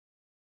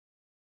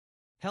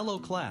Hello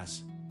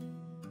class.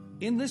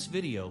 In this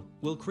video,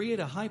 we'll create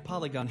a high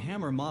polygon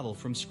hammer model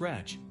from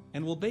scratch,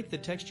 and we'll bake the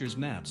textures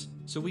maps,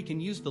 so we can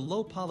use the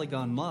low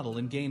polygon model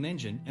in game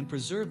engine and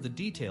preserve the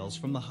details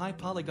from the high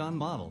polygon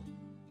model.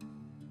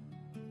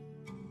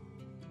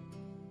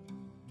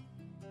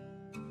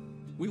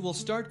 We will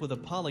start with a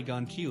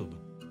polygon cube.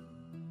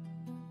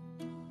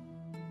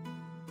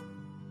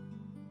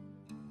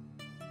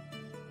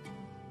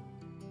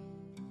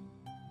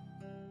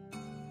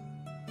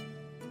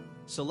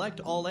 Select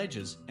all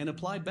edges and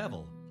apply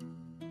bevel.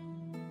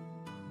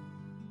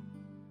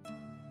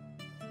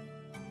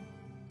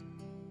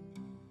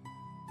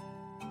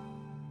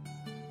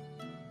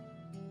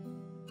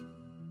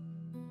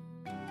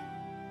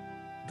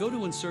 Go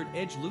to Insert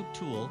Edge Loop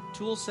Tool,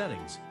 Tool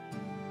Settings.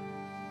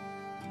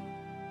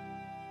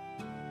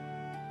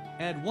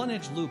 Add one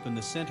edge loop in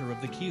the center of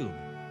the cube.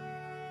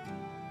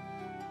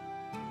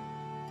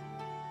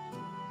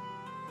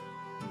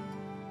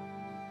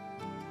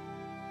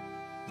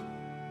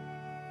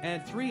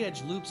 Add 3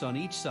 edge loops on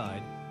each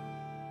side.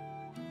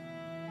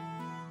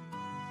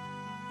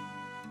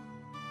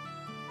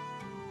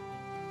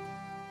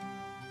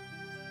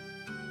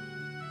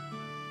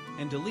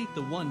 And delete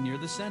the one near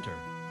the center.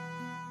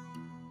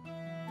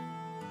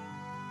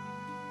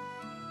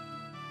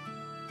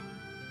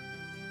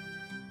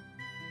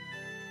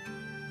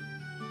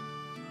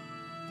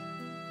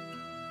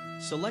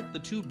 Select the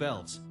 2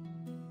 belts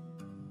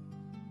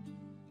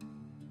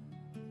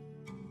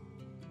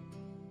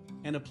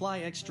and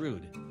apply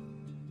extrude.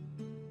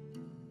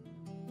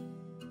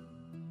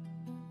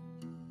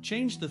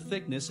 Change the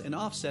thickness and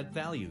offset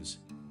values.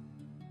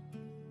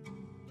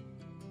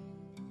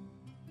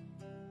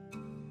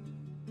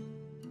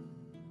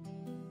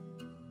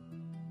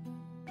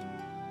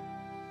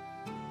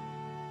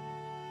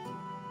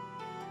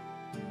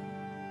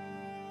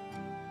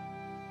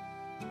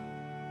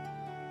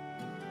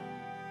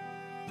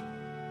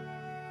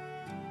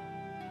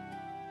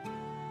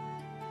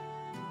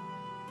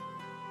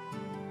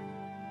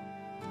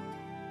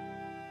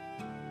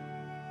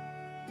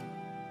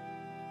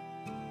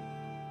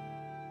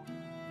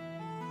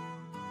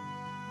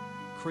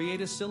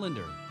 Create a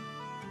cylinder.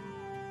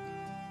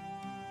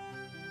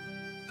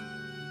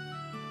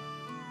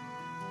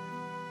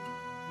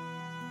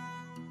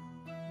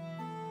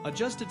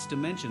 Adjust its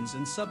dimensions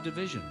and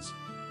subdivisions.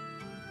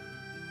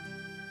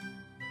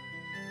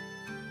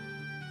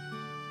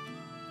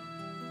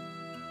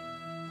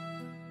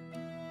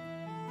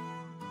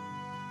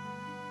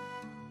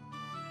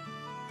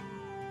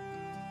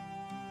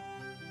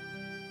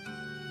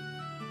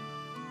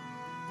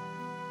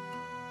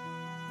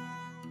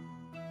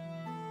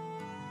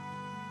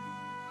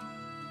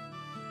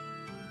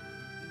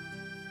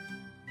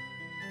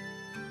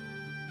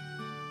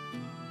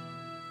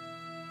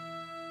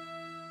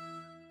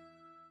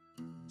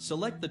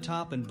 Select the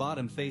top and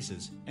bottom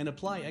faces and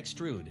apply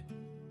extrude.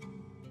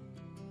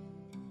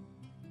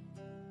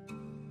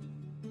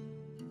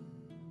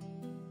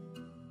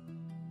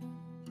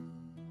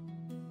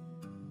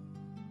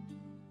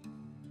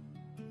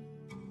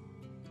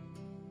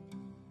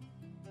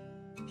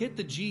 Hit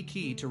the G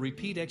key to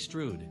repeat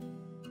extrude.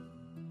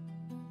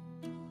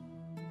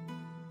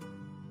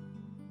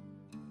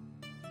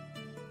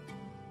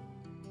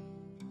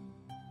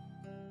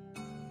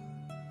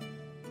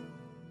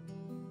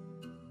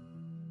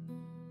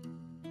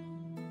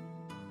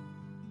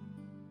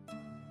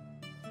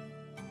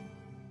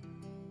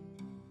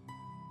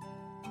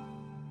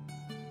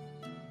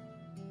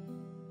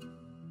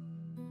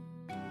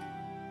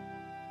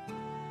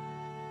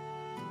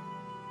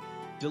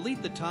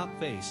 Delete the top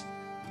face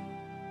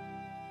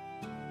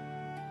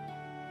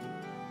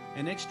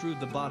and extrude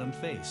the bottom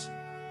face.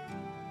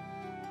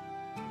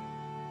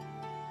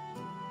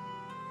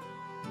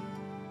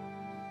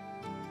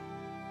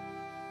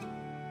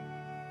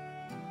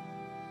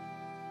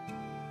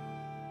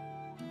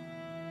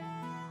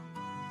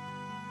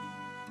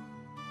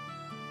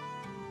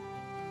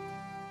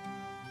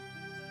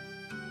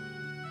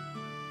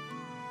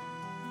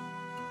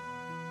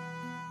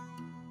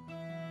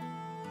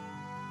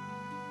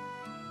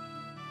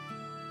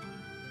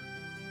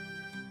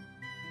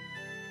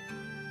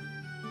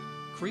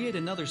 Create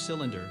another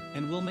cylinder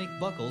and we'll make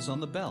buckles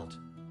on the belt.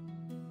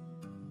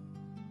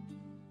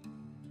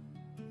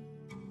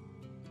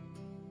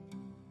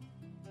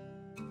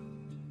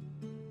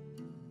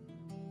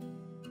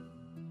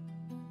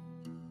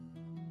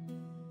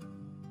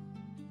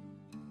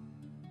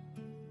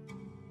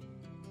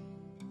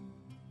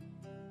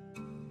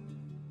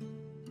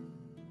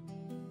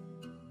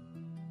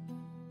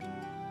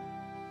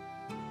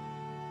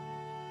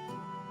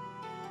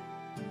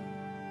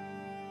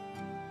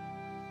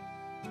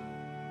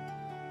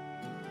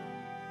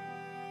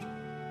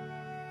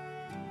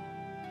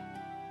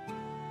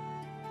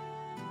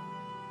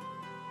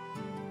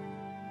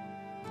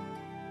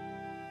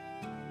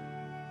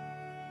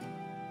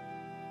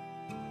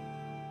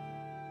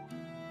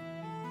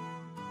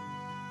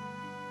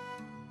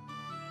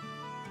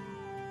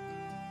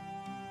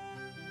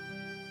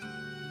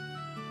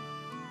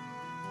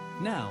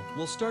 Now,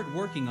 we'll start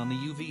working on the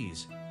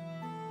UVs.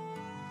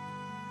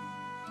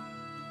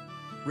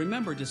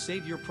 Remember to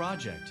save your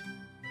project.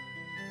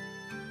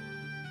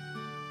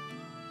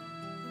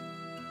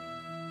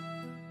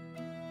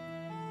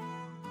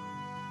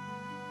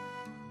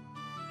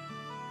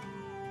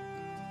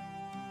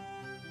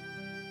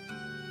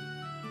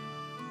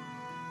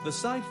 The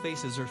side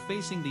faces are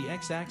facing the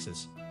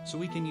x-axis, so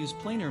we can use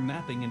planar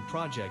mapping and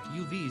project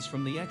UVs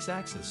from the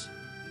x-axis.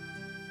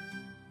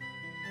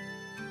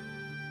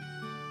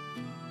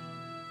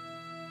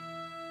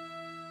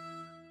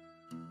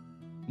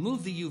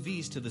 Move the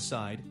UVs to the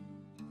side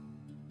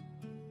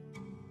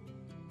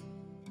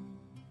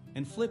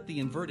and flip the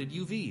inverted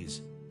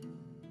UVs.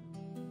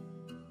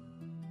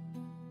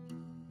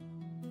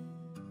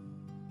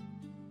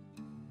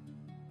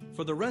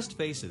 For the rest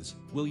faces,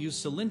 we'll use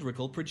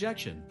cylindrical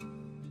projection.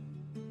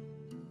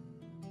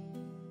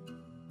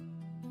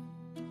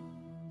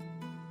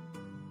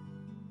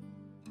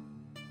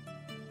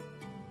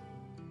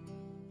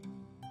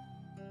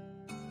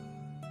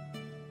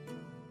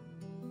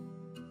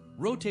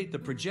 Rotate the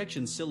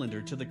projection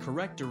cylinder to the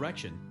correct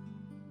direction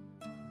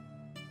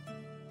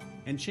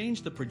and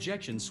change the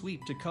projection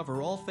sweep to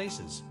cover all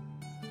faces.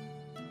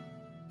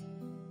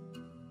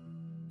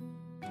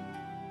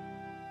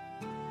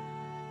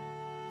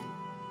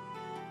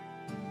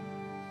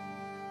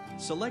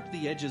 Select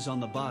the edges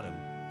on the bottom.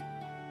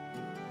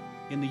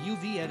 In the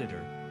UV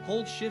editor,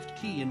 hold Shift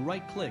key and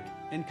right-click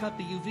and cut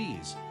the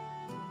UVs.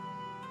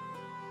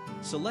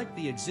 Select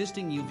the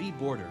existing UV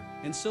border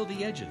and sew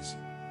the edges.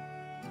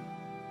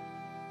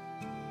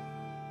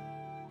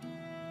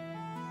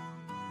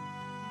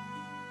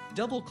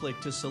 Double-click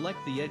to select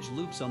the edge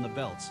loops on the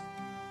belts.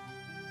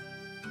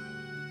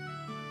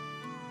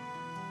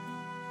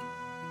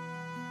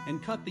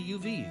 And cut the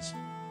UVs.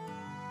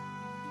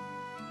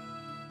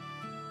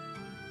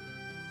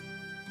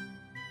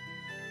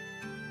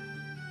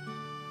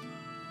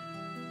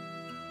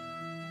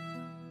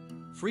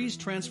 Freeze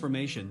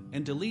transformation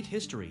and delete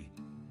history.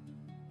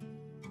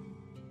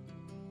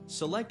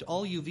 Select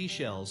all UV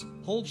shells,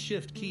 hold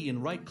Shift key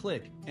and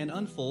right-click and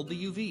unfold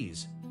the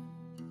UVs.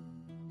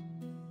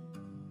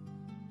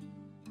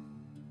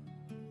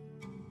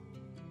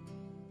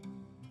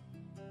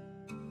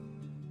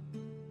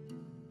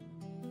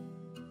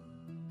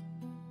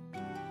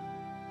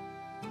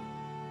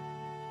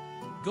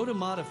 Go to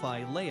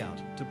Modify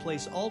Layout to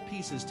place all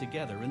pieces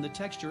together in the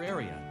texture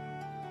area.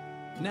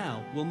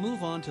 Now, we'll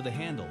move on to the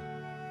handle.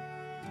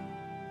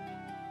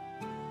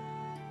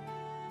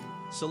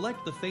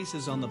 Select the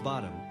faces on the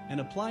bottom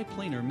and apply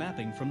planar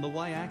mapping from the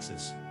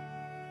y-axis.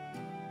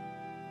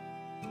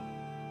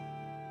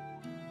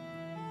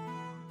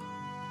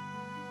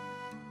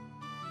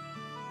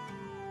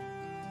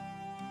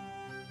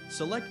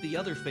 Select the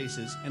other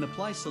faces and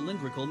apply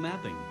cylindrical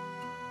mapping.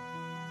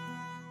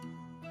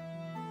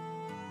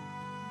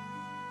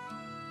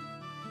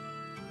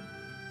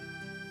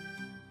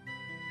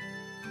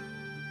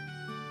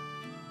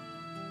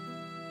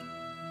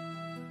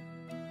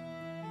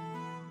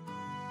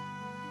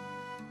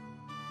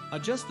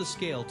 Adjust the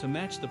scale to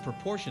match the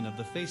proportion of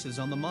the faces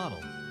on the model.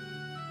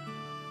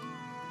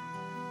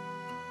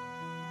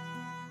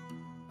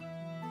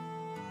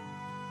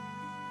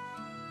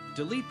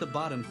 Delete the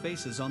bottom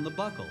faces on the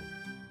buckle.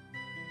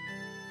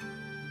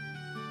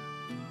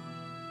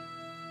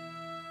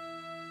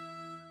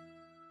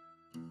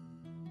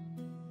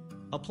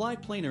 Apply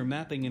planar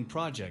mapping and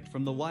project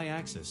from the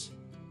y-axis.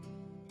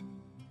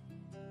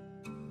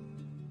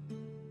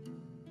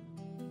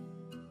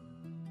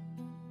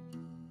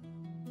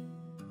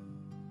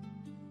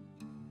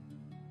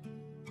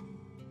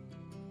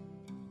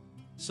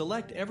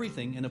 Select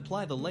everything and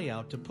apply the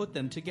layout to put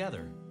them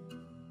together.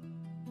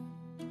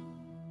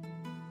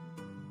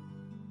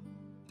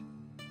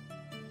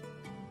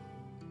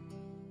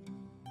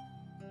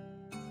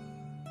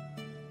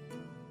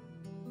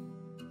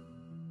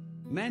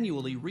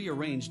 Manually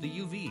rearrange the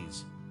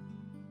UVs.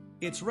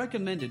 It's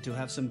recommended to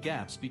have some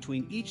gaps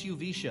between each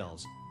UV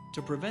shells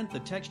to prevent the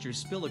textures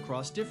spill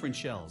across different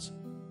shells.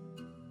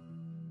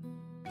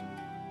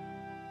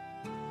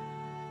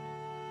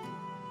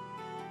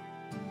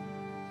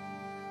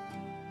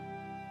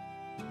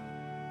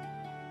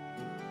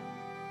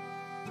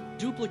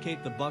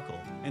 Duplicate the buckle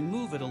and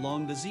move it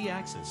along the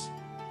Z-axis.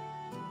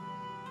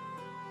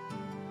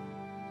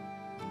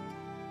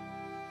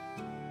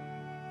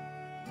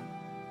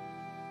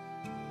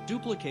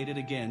 Duplicate it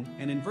again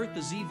and invert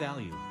the Z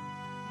value.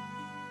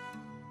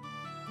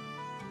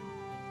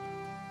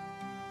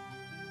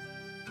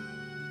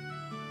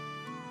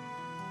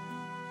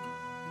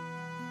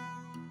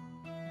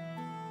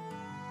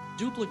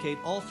 Duplicate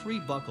all three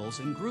buckles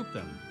and group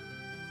them.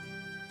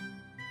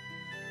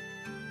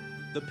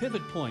 The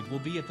pivot point will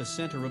be at the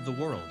center of the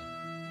world.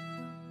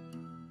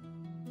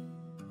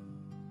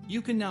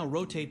 You can now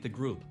rotate the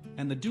group,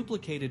 and the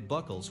duplicated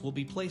buckles will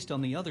be placed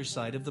on the other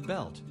side of the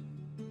belt.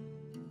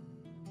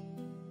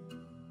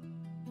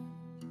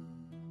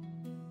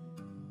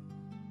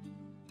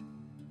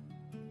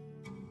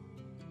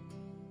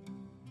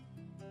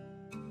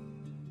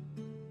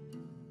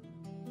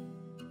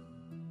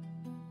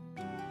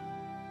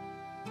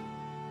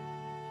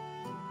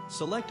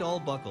 Select all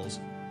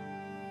buckles.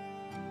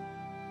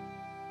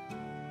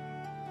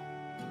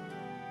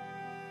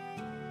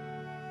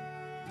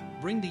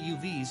 Bring the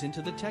UVs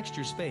into the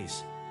texture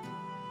space.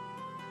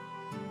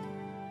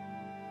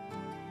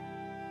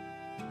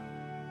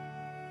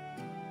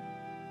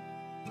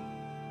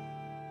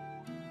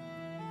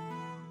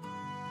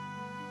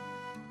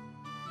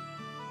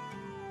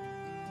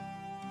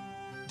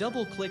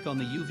 Double-click on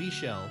the UV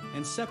shell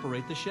and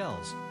separate the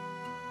shells.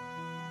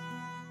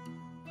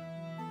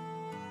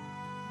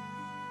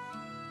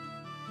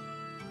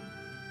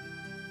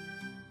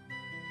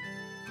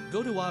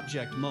 Go to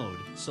Object Mode,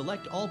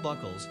 select all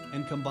buckles,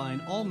 and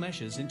combine all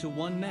meshes into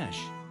one mesh.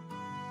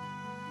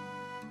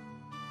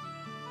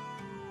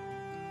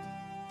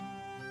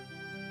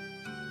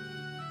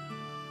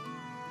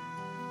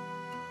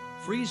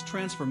 Freeze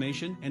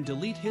transformation and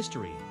delete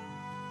history.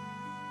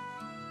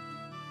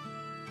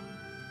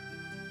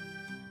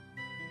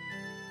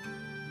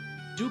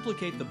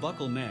 Duplicate the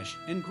buckle mesh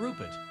and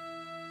group it.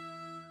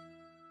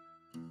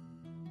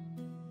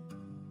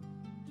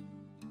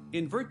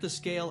 Invert the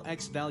scale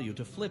X value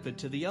to flip it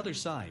to the other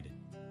side.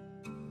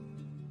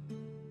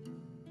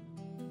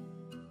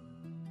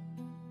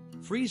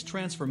 Freeze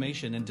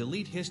transformation and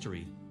delete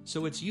history,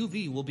 so its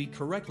UV will be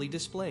correctly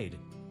displayed.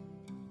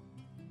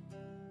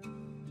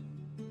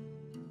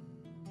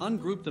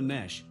 Ungroup the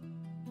mesh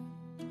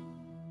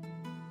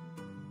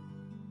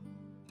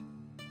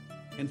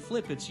and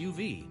flip its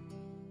UV.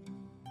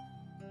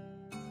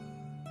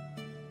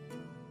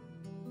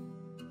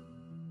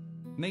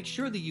 Make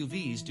sure the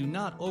UVs do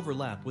not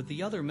overlap with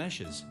the other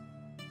meshes.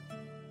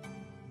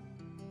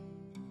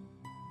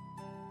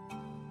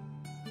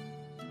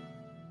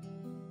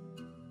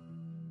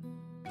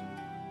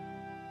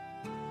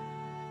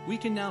 We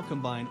can now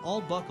combine all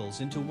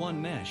buckles into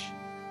one mesh.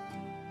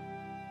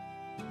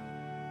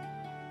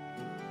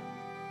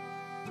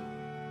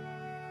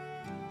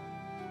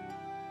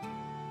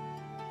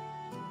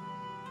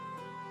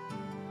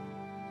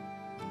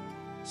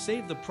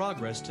 Save the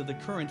progress to the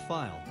current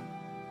file.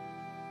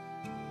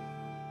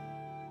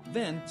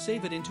 Then,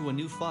 save it into a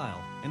new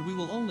file, and we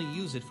will only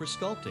use it for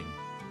sculpting.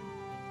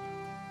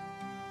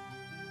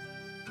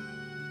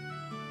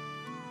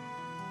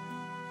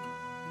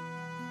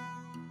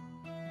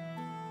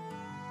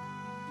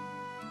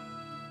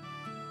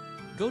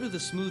 Go to the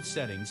Smooth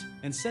settings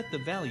and set the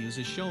values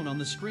as shown on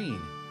the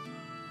screen.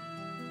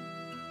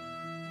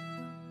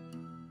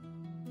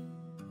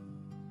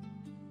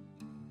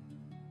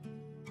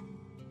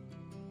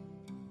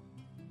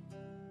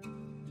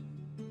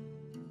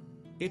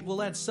 It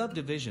will add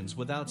subdivisions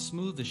without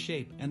smooth the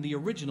shape and the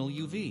original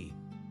UV.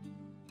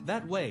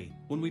 That way,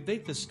 when we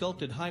bake the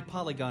sculpted high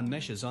polygon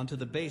meshes onto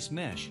the base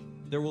mesh,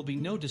 there will be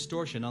no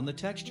distortion on the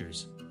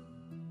textures.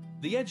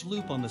 The edge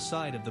loop on the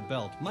side of the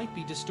belt might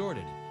be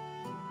distorted.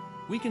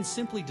 We can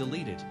simply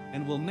delete it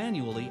and will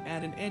manually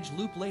add an edge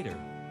loop later.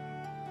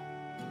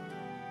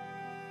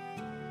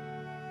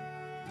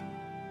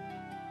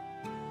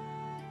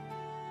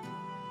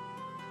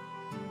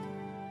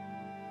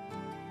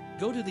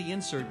 Go to the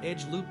Insert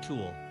Edge Loop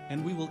tool,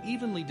 and we will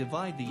evenly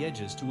divide the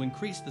edges to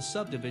increase the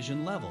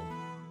subdivision level.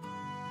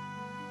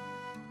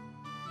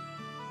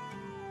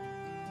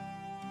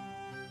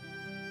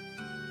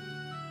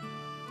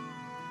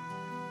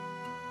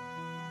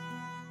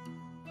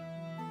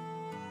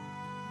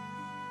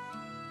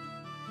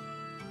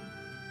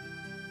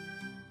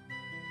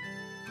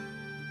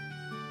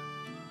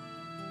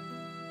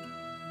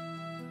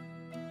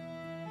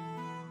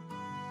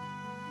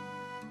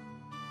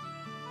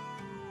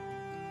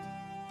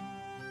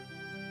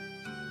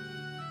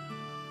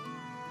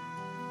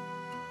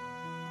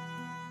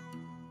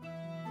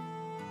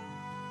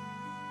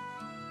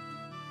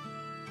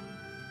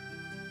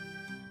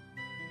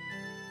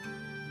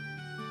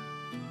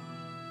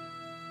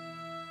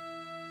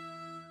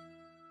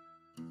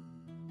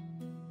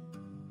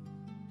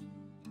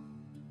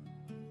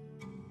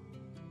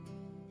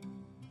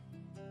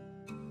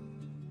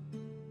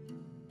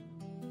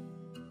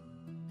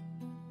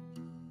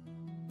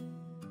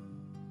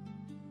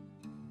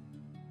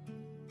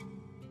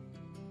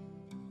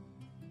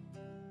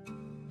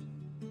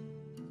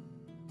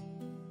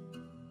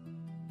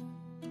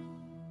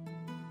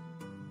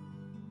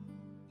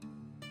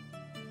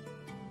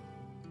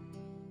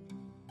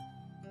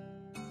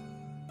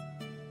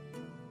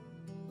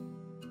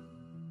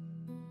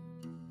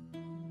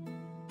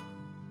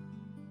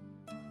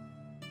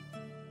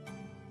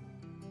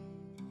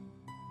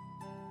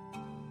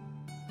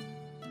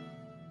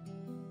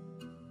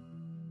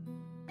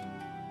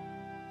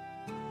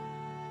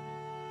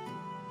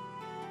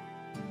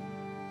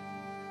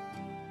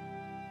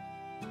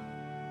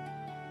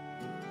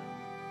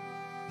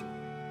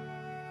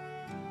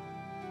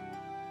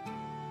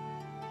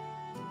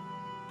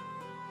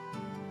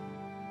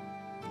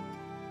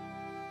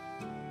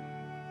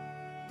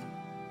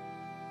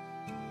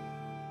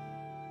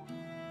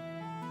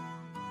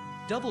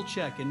 Double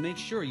check and make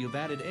sure you've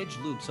added edge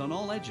loops on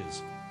all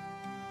edges.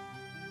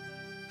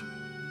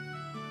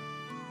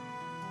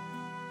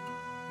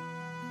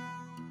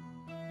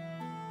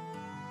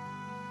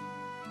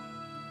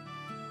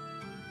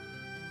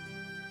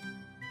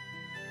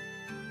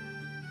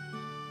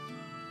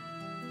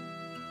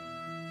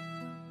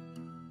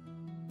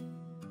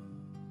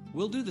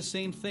 We'll do the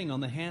same thing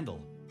on the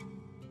handle.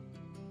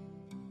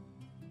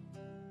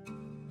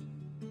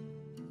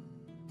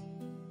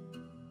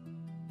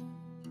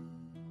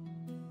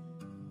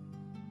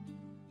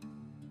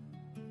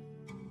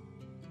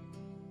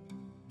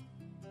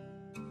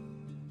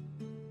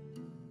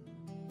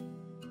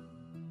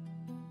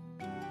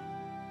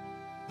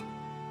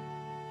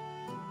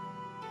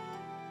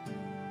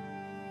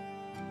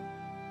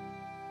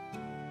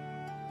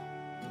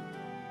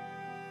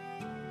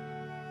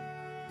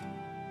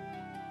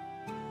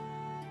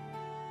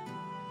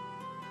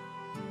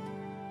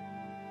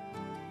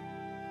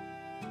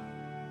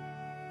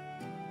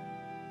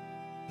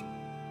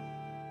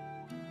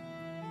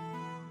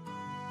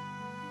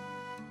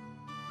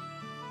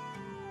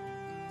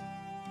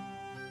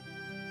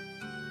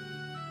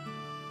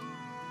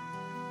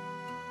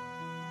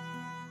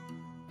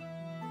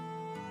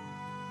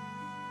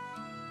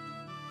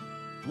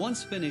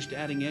 Once finished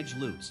adding edge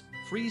loops,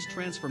 freeze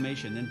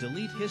transformation and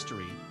delete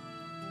history.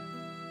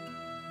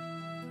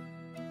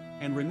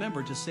 And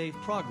remember to save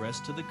progress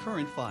to the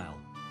current file.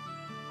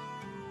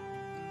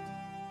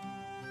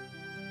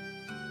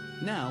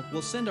 Now,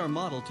 we'll send our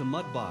model to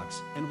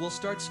Mudbox and we'll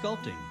start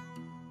sculpting.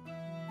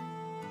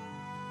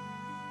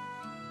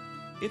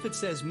 If it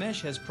says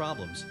mesh has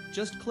problems,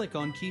 just click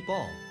on Keep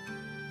All.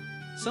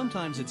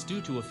 Sometimes it's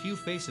due to a few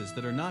faces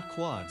that are not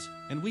quads,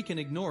 and we can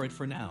ignore it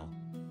for now.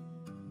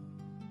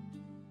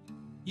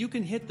 You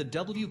can hit the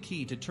W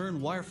key to turn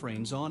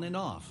wireframes on and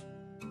off.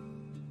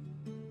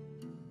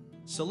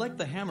 Select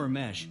the hammer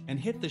mesh and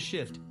hit the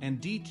Shift and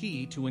D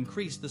key to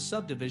increase the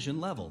subdivision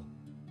level.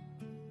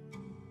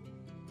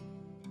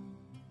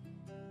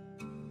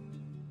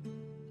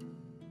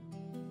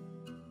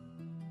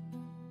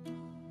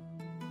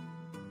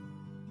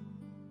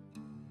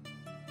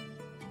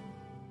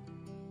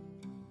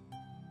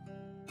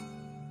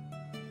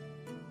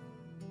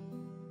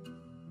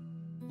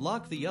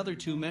 Lock the other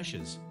two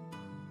meshes.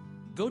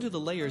 Go to the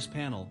Layers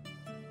panel,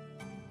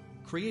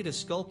 create a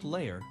Sculpt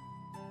layer,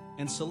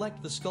 and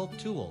select the Sculpt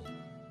tool.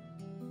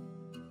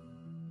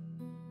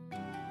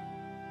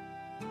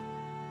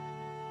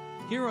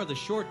 Here are the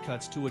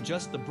shortcuts to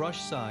adjust the brush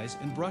size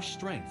and brush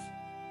strength.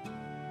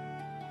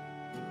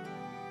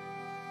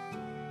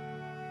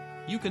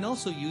 You can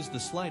also use the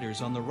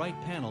sliders on the right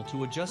panel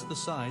to adjust the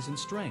size and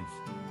strength.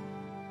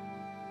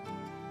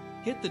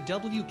 Hit the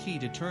W key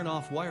to turn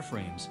off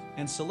wireframes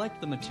and select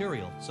the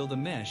material so the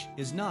mesh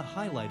is not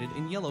highlighted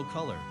in yellow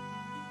color.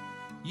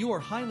 You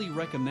are highly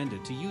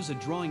recommended to use a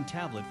drawing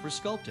tablet for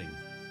sculpting.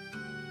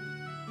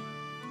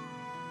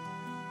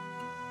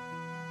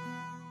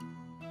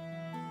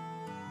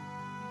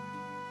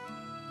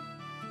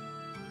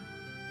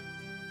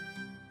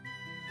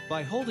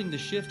 By holding the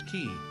Shift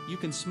key, you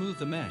can smooth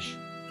the mesh.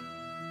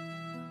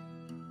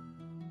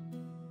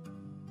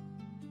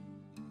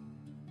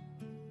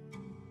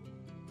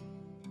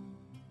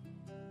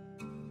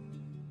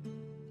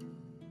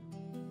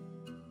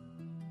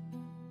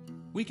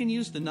 We can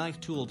use the knife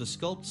tool to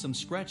sculpt some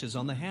scratches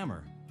on the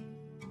hammer.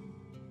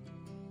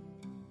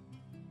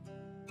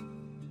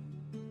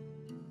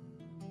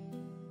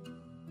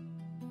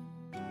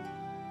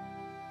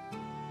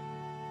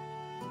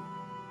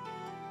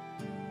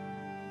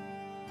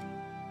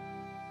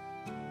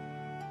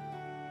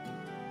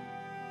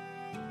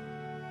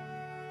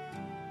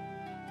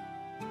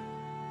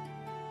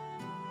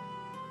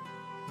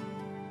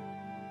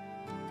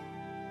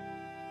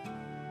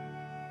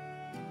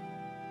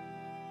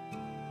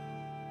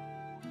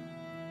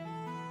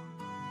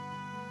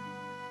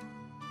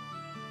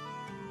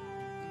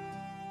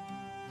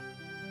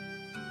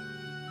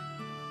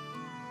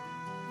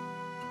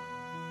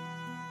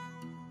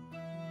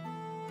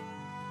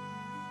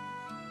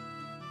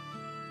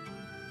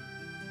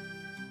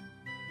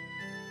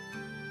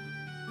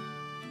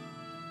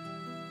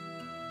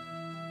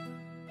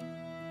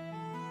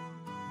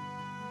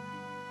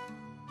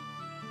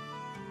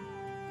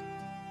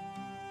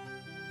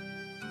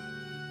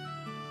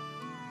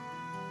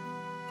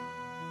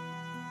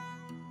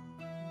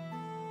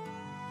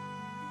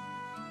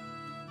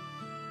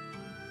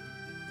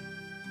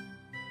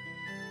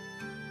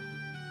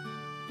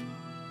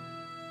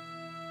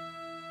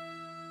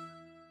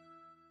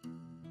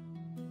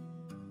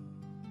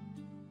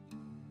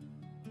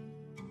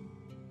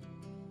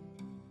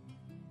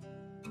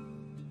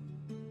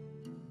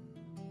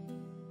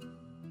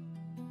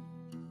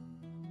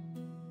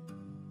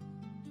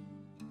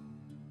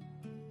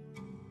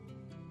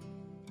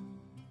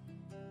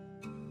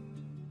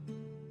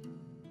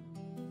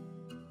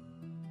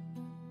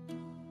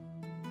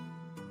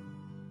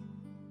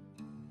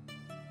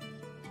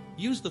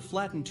 Use the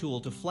Flatten tool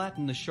to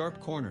flatten the sharp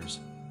corners.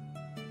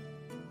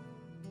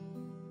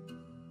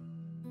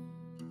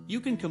 You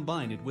can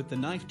combine it with the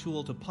knife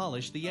tool to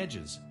polish the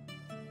edges.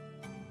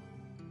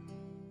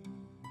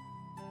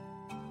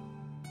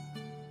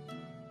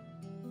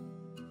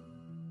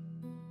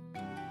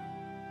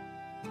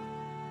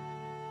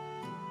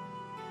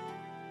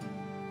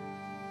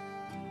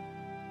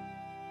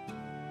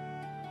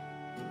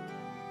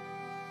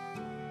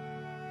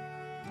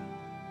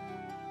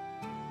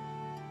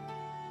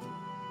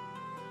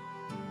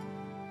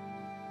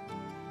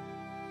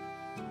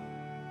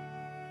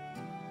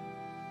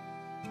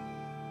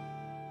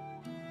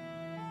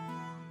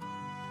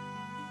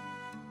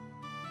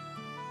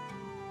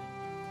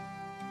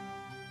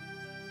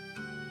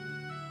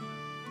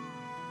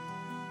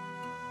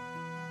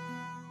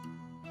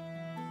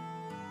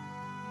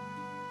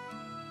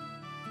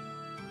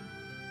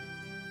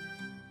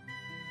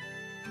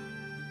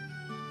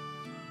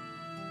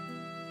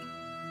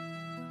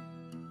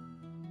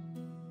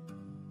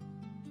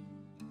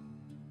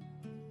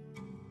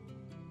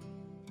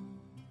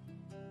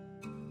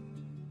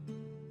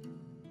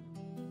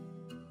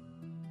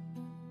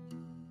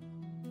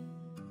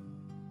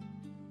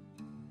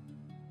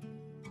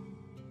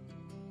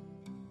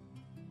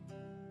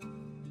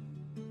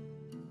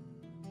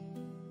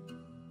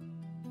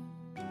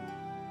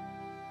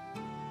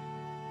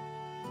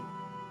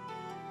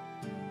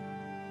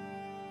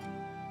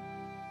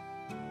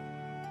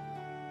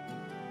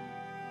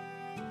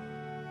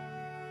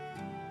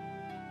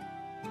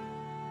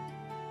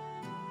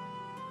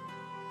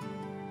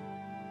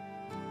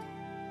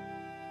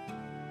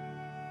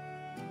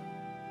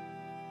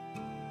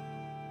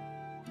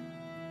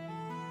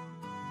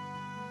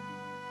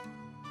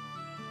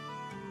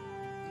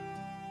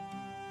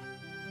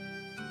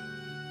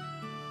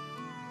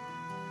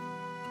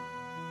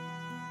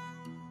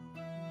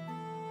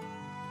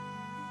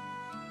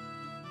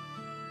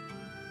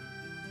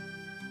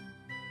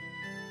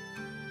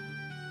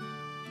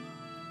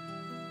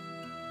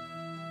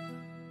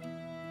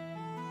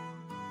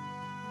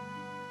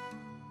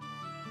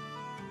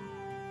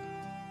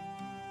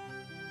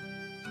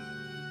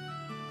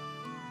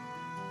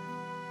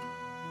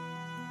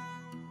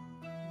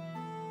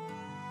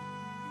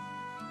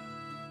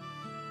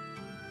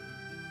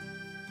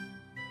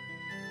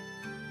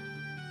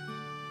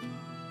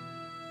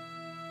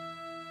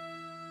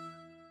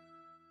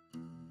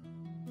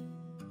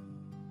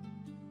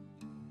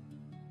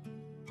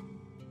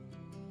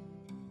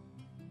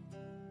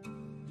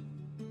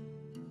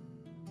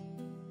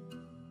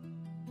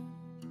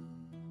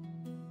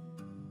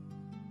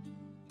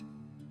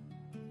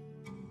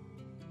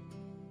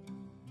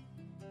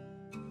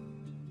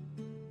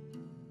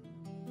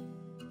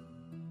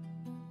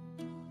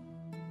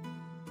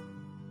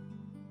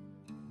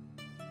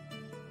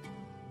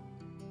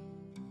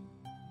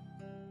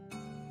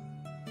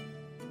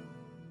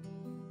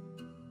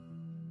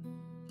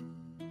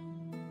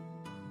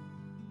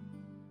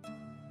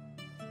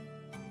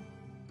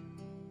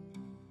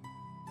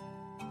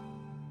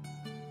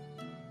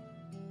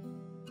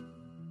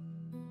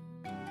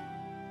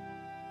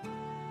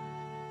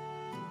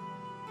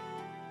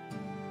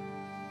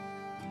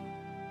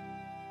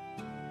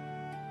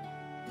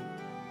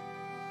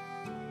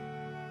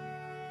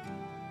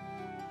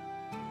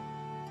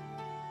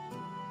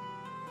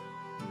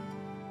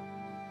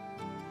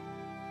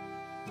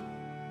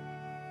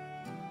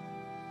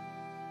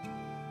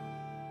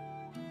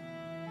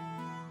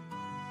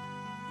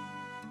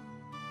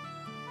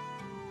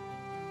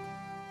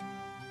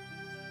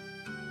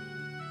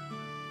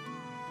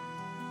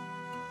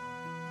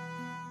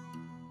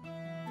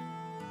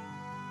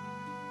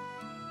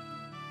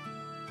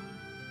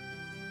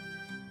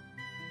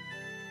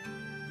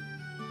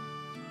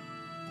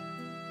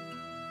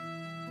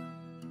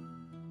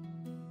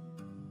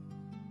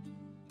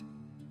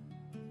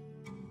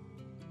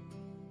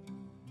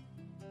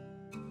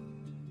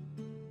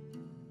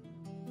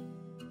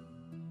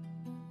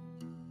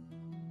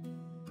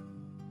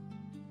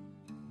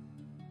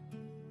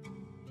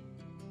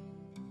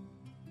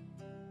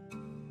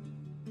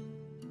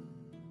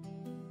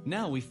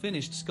 Now we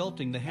finished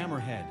sculpting the hammer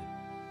head.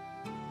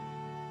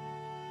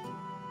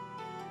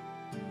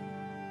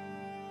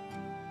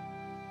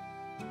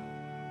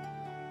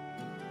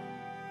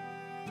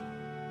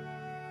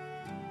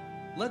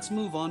 Let's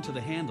move on to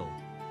the handle.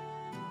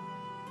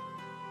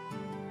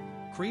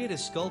 Create a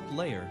sculpt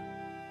layer.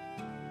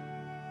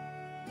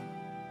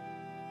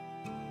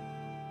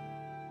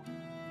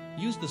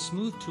 Use the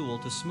smooth tool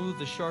to smooth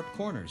the sharp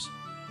corners.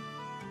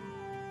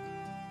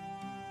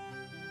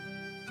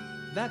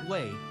 That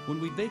way, when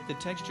we bake the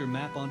texture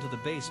map onto the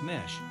base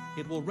mesh,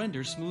 it will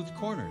render smooth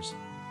corners.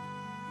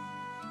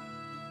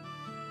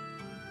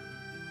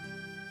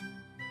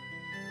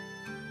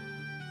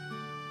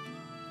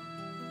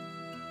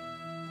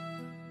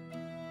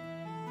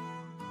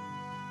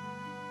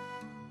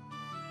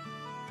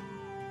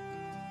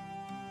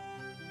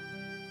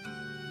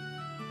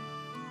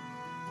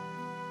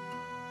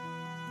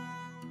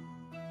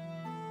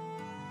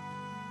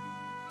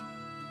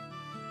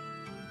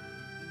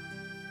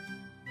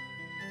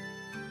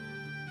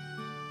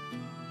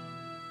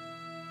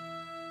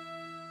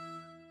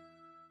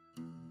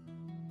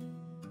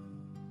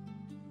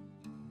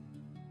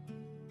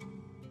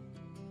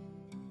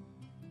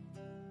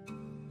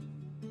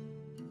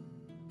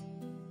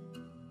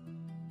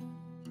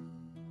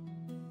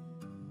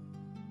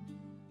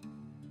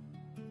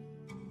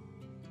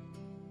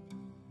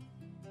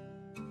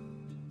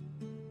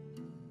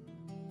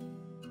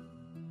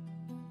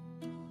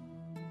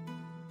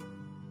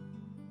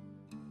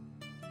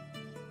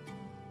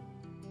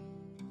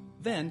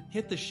 Then,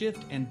 hit the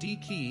Shift and D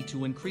key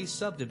to increase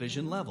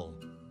subdivision level.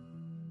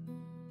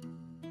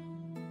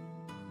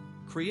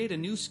 Create a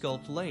new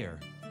sculpt layer.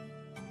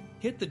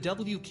 Hit the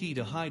W key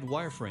to hide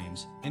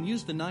wireframes, and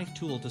use the knife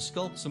tool to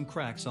sculpt some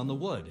cracks on the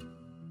wood.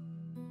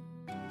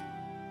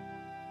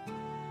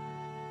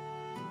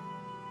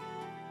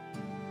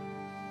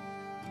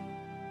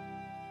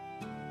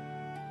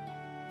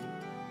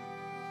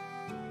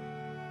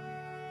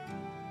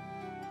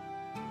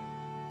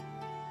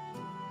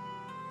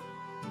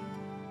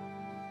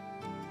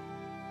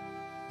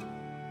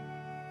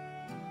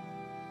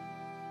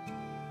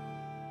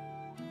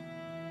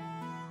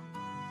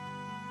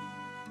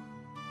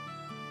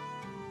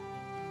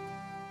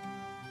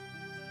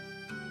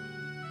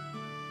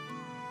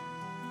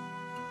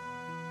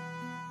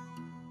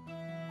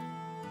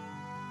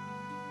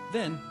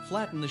 Then,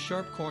 flatten the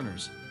sharp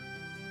corners.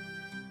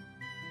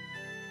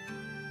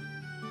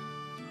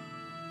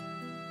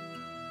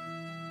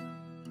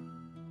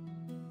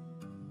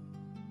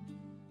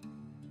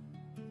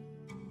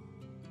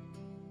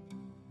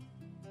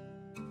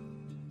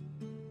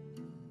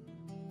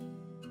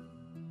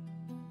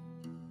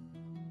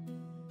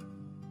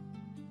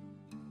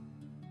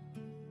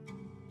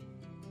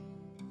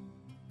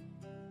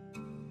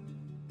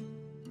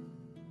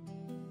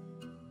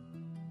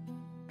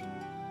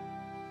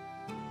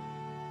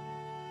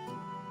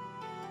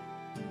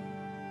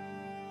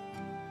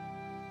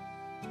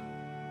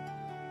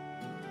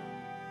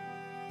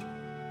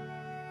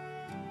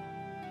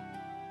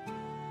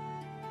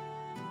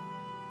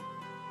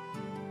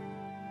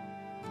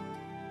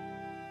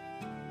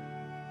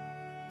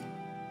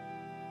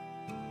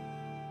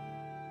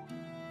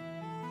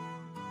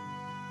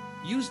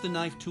 Use the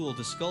knife tool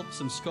to sculpt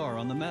some scar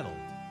on the metal.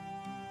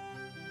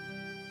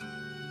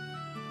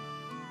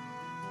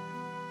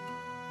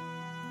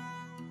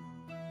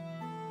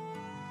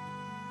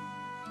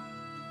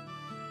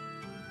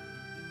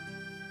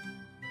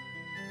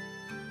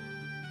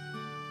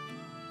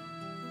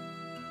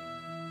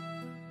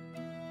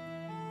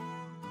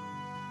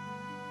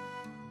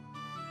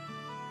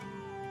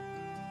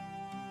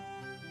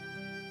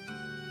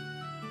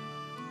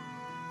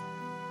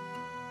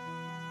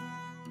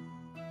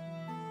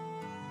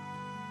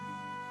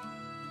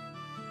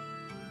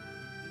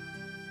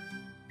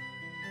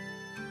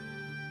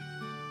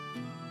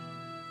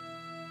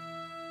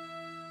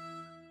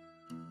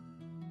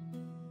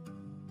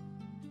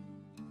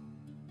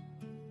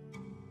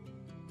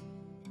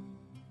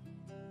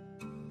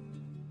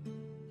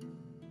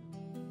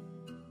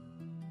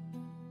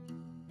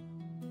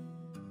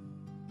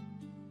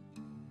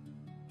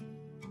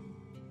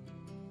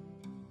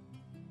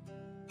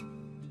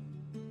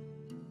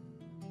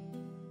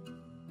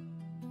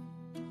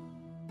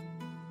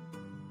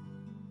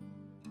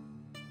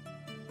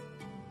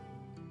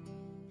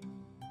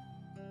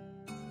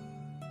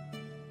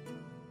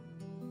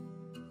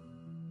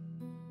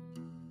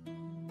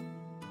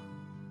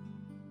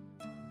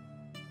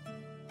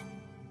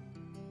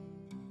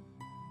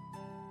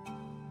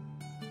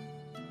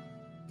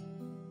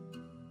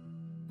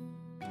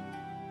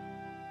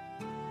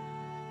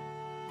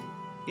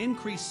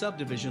 Increase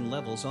subdivision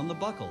levels on the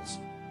buckles.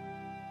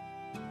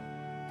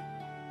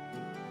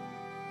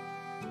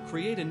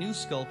 Create a new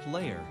sculpt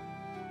layer.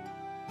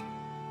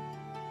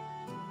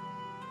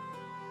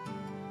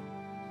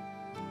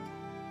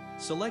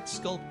 Select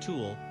Sculpt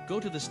tool,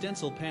 go to the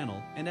stencil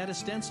panel, and add a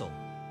stencil.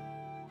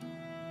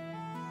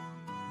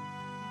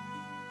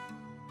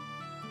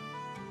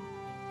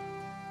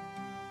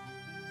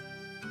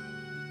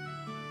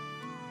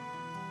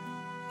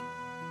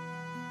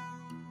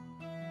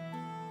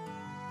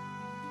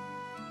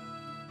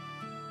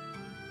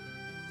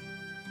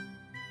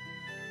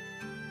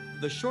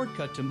 The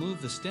shortcut to move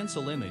the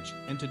stencil image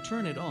and to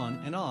turn it on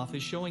and off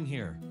is showing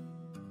here.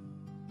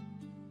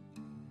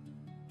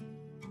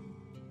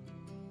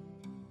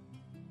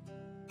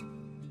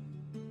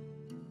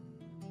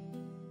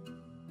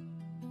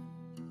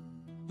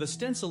 The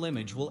stencil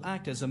image will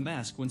act as a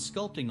mask when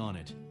sculpting on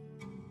it.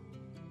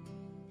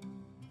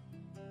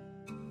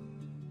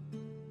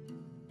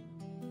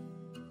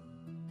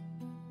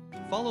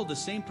 Follow the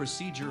same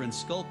procedure and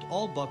sculpt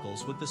all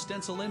buckles with the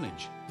stencil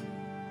image.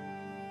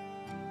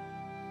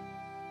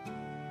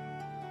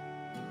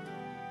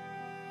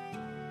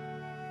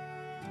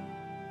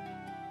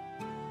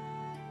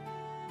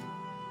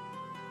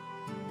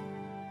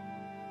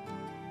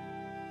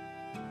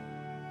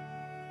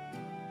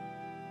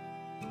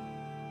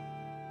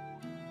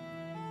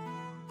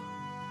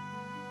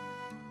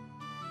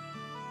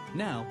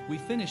 Now, we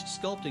finished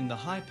sculpting the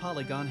high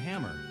polygon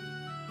hammer.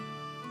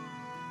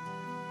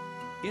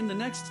 In the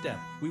next step,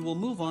 we will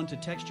move on to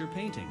texture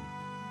painting.